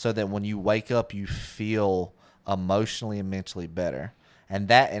so that when you wake up you feel emotionally and mentally better. And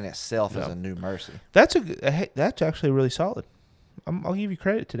that in itself is a new mercy. That's that's actually really solid. I'll give you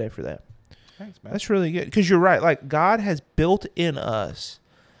credit today for that. Thanks, man. That's really good because you're right. Like God has built in us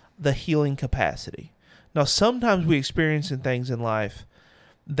the healing capacity. Now, sometimes we experience things in life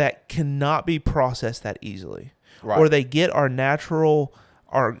that cannot be processed that easily, Right. or they get our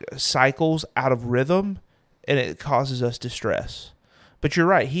cycles out of rhythm, and it causes us distress. But you're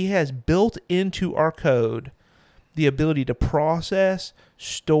right. He has built into our code the ability to process,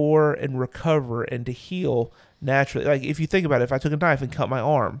 store, and recover, and to heal naturally. Like if you think about it, if I took a knife and cut my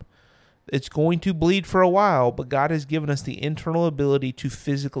arm, it's going to bleed for a while, but God has given us the internal ability to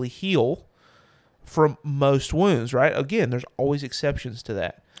physically heal from most wounds, right? Again, there's always exceptions to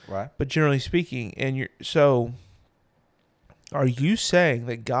that. Right. But generally speaking, so are you saying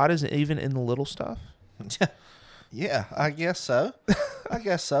that God isn't even in the little stuff? Yeah, I guess so.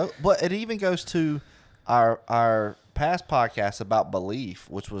 But it even goes to our past podcast about belief,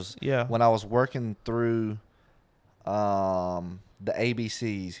 which was when I was working through the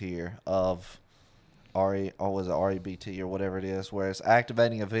ABCs here of was it REBT or whatever it is, where it's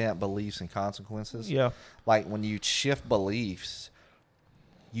activating event, beliefs, and consequences. Yeah. Like when you shift beliefs,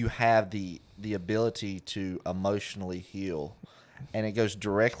 you have the ability to emotionally heal, and it goes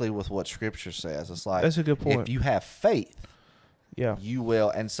directly with what Scripture says. It's like, That's a good point. If you have faith, Yeah. you will.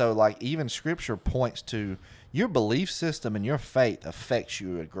 And so, like, even Scripture points to your belief system, and your faith affects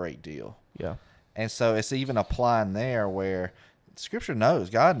you a great deal. Yeah. And so it's even applying there where Scripture knows,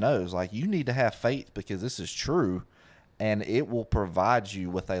 God knows, like, you need to have faith because this is true, and it will provide you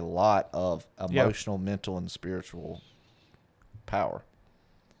with a lot of emotional, mental, and spiritual power.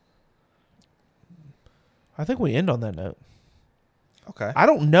 I think we end on that note. Okay. I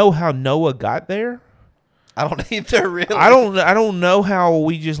don't know how Noah got there. I don't either, really. I don't know how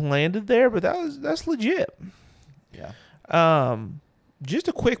we just landed there, but that's legit. Yeah. Just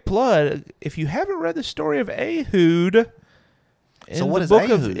a quick plug. If you haven't read the story of Ehud, So what is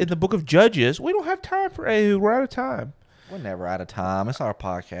Ehud? Ehud? In the book of Judges, we don't have time for Ehud. We're out of time. We're never out of time. It's our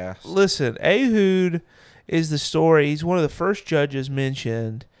podcast. Listen, Ehud is the story. He's one of the first judges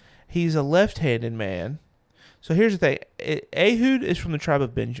mentioned. He's a left-handed man. So here's the thing. Ehud is from the tribe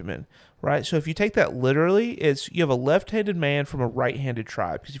of Benjamin, right? So if you take that literally, you have a left-handed man from a right-handed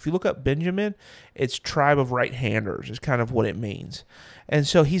tribe. Because if you look up Benjamin, it's tribe of right-handers is kind of what it means. And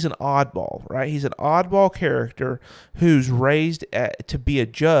so he's an oddball, right? He's an oddball character who's raised to be a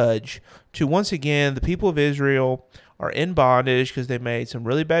judge to, once again, the people of Israel are in bondage because they made some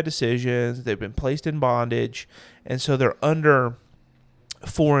really bad decisions. They've been placed in bondage. And so they're under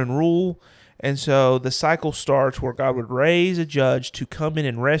foreign rule. And so the cycle starts where God would raise a judge to come in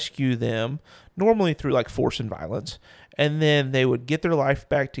and rescue them, normally through like force and violence. And then they would get their life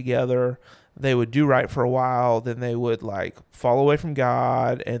back together. They would do right for a while. Then they would like fall away from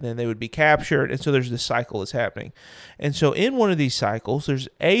God, and then they would be captured. And so there's this cycle that's happening. And so in one of these cycles, there's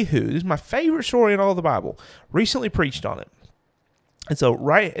Ehud. This is my favorite story in all of the Bible. Recently preached on it. And so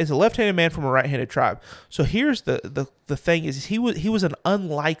it's a left-handed man from a right-handed tribe. So here's the thing is he was an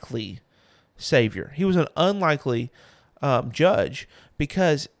unlikely savior. He was an unlikely judge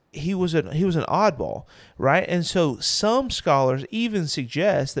because he was an oddball, right? And so some scholars even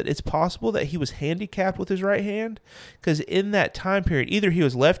suggest that it's possible that he was handicapped with his right hand because in that time period, either he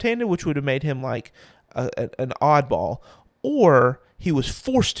was left-handed, which would have made him like an oddball, or he was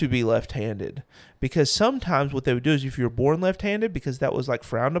forced to be left-handed. Because sometimes what they would do is if you were born left-handed, because that was like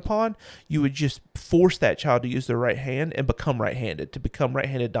frowned upon, you would just force that child to use their right hand and become right-handed, to become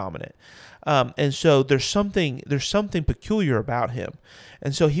right-handed dominant. And so there's something peculiar about him.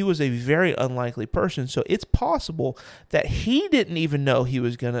 And so he was a very unlikely person. So it's possible that he didn't even know he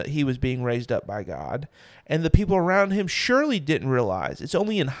was being raised up by God. And the people around him surely didn't realize. It's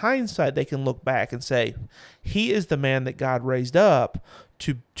only in hindsight they can look back and say, he is the man that God raised up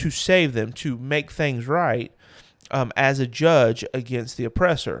to save them, to make things right as a judge against the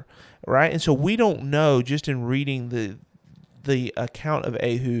oppressor, right? And so we don't know, just in reading the account of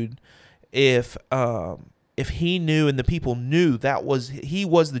Ehud, if he knew and the people knew he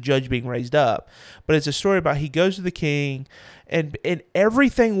was the judge being raised up. But it's a story about he goes to the king and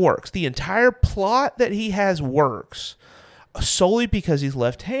everything works. The entire plot that he has works solely because he's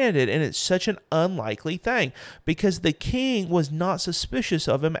left-handed, and it's such an unlikely thing because the king was not suspicious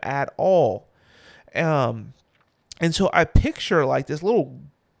of him at all. And so I picture like this little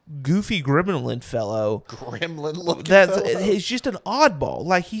goofy gremlin fellow. He's just an oddball.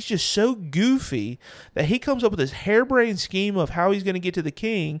 Like he's just so goofy that he comes up with this harebrained scheme of how he's going to get to the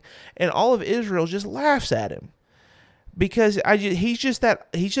king, and all of Israel just laughs at him. Because he's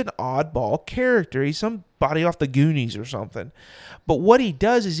an oddball character. He's somebody off the Goonies or something. But what he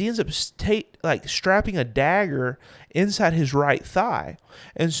does is he ends up strapping a dagger inside his right thigh.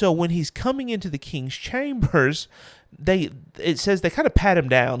 And so when he's coming into the king's chambers, it says they kind of pat him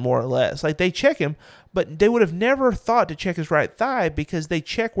down more or less. Like they check him, but they would have never thought to check his right thigh because they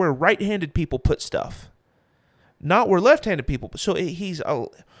check where right-handed people put stuff, not where left-handed people. So he's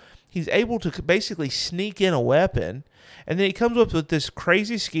able to basically sneak in a weapon. And then he comes up with this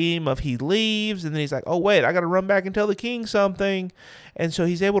crazy scheme of he leaves, and then he's like, oh, wait, I got to run back and tell the king something. And so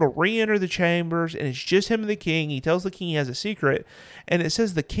he's able to re-enter the chambers, and it's just him and the king. He tells the king he has a secret, and it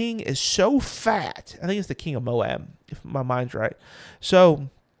says the king is so fat. I think it's the king of Moab, if my mind's right. So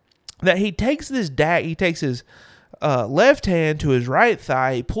that he takes this he takes his left hand to his right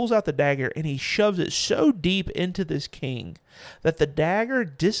thigh, he pulls out the dagger, and he shoves it so deep into this king that the dagger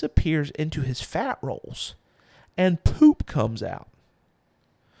disappears into his fat rolls. And poop comes out.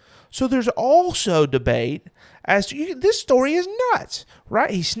 So there's also debate as to this story is nuts,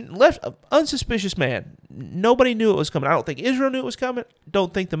 right? He's left an unsuspicious man, Nobody knew it was coming. I don't think Israel knew it was coming.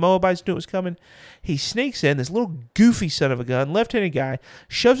 Don't think the Moabites knew it was coming. He sneaks in, this little goofy son of a gun, left-handed guy,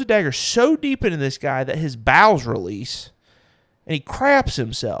 shoves a dagger so deep into this guy that his bowels release, and he craps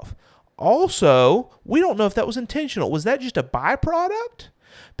himself. Also, we don't know if that was intentional. Was that just a byproduct?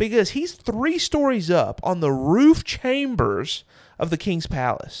 Because he's 3 stories up on the roof chambers of the king's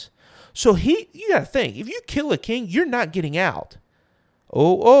palace. So you got to think, if you kill a king, you're not getting out.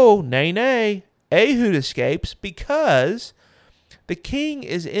 Nay. Ehud escapes because the king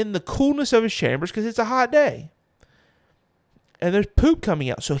is in the coolness of his chambers because it's a hot day. And there's poop coming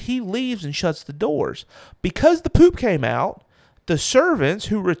out. So he leaves and shuts the doors. Because the poop came out, the servants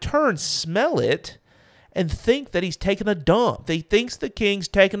who return smell it and think that he's taking a dump. They thinks the king's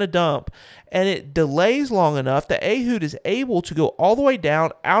taking a dump. And it delays long enough that Ehud is able to go all the way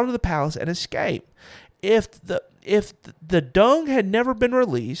down out of the palace and escape. If the dung had never been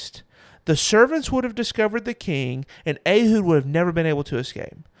released, the servants would have discovered the king, and Ehud would have never been able to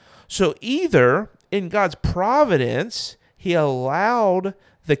escape. So either, in God's providence, he allowed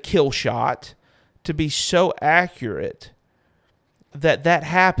the kill shot to be so accurate that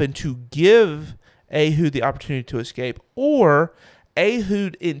happened to give Ehud the opportunity to escape, or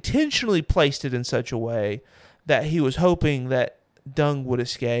Ehud intentionally placed it in such a way that he was hoping that dung would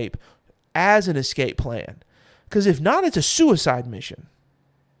escape as an escape plan. Because if not, it's a suicide mission.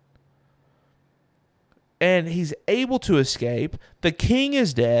 And he's able to escape. The king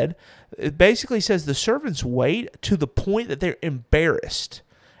is dead. It basically says the servants wait to the point that they're embarrassed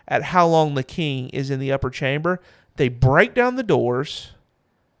at how long the king is in the upper chamber. They break down the doors,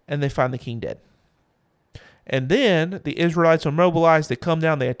 and they find the king dead. And then the Israelites are mobilized. They come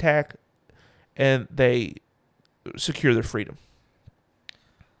down, they attack, and they secure their freedom.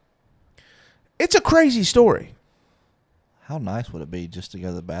 It's a crazy story. How nice would it be just to go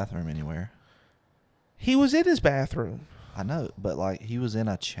to the bathroom anywhere? He was in his bathroom. I know, but like he was in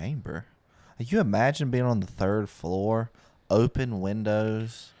a chamber. You imagine being on the 3rd floor, open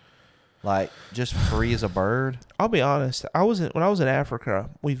windows, like just free as a bird. I'll be honest. When I was in Africa,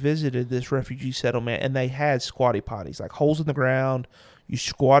 we visited this refugee settlement, and they had squatty potties, like holes in the ground. You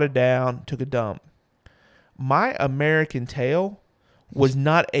squatted down, took a dump. My American tail was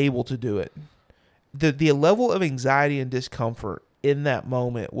not able to do it. The level of anxiety and discomfort in that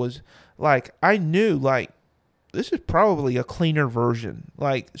moment was like, I knew, like, this is probably a cleaner version.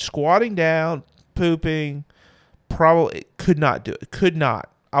 Like, squatting down, pooping, probably could not do it. Could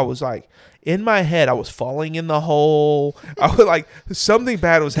not. I was like, in my head, I was falling in the hole. I was like, something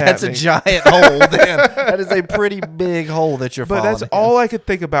bad was happening. That's a giant hole, then. That is a pretty big hole that you're falling in. But that's all I could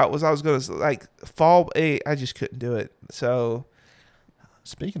think about was I was going to, like, fall. I just couldn't do it. So,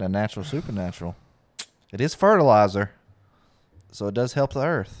 speaking of natural, supernatural, it is fertilizer. So it does help the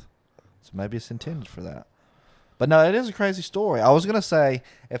earth. So maybe it's intended for that. But no, it is a crazy story. I was going to say,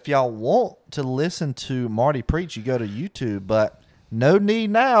 if y'all want to listen to Marty preach, you go to YouTube, but no need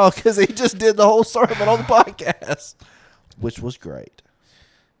now because he just did the whole sermon on the podcast, which was great.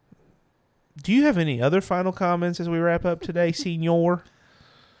 Do you have any other final comments as we wrap up today, Senor?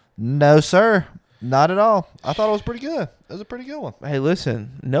 No, sir. Not at all. I thought it was pretty good. It was a pretty good one. Hey,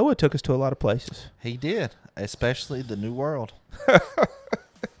 listen, Noah took us to a lot of places. He did, especially the New World.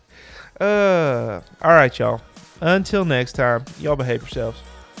 All right, y'all. Until next time, y'all behave yourselves.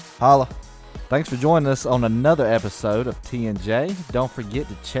 Holla. Thanks for joining us on another episode of T&J. Don't forget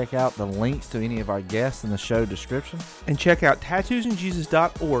to check out the links to any of our guests in the show description. And check out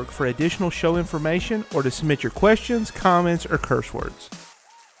tattoosandjesus.org for additional show information or to submit your questions, comments, or curse words.